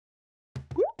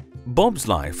Bob's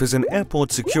life as an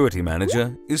airport security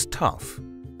manager is tough.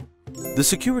 The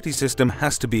security system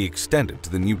has to be extended to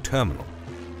the new terminal.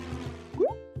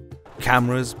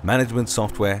 Cameras, management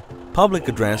software, public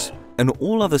address, and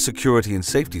all other security and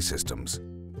safety systems.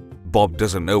 Bob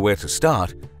doesn't know where to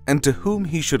start and to whom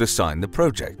he should assign the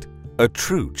project. A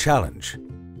true challenge.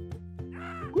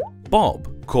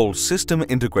 Bob calls system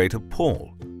integrator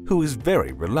Paul, who is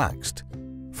very relaxed,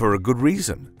 for a good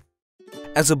reason.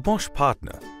 As a Bosch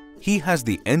partner, he has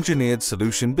the Engineered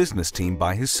Solution Business team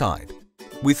by his side.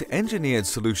 With Engineered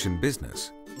Solution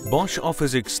Business, Bosch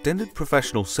offers extended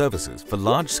professional services for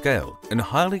large-scale and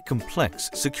highly complex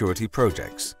security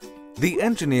projects. The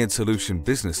Engineered Solution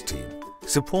Business team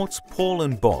supports Paul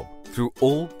and Bob through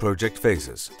all project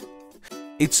phases.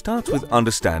 It starts with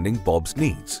understanding Bob's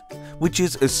needs, which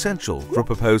is essential for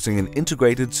proposing an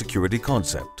integrated security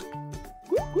concept.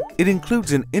 It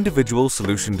includes an individual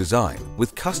solution design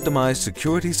with customized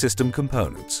security system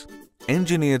components.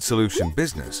 Engineered Solution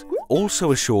Business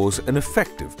also assures an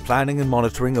effective planning and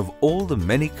monitoring of all the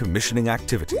many commissioning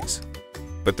activities.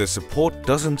 But the support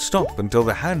doesn't stop until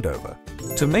the handover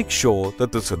to make sure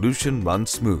that the solution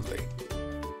runs smoothly.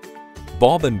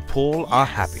 Bob and Paul are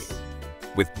happy.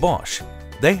 With Bosch,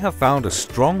 they have found a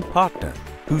strong partner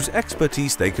whose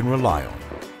expertise they can rely on.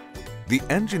 The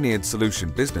Engineered Solution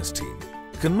Business team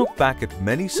can look back at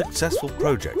many successful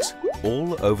projects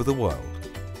all over the world.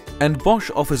 And Bosch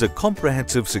offers a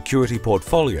comprehensive security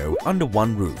portfolio under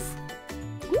one roof.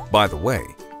 By the way,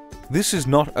 this is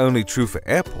not only true for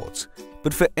airports,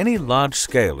 but for any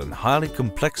large-scale and highly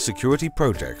complex security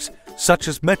projects such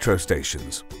as metro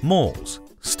stations, malls,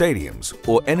 stadiums,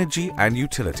 or energy and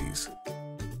utilities.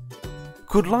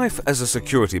 Could life as a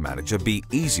security manager be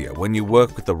easier when you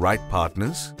work with the right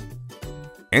partners?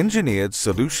 Engineered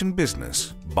Solution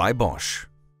Business by Bosch.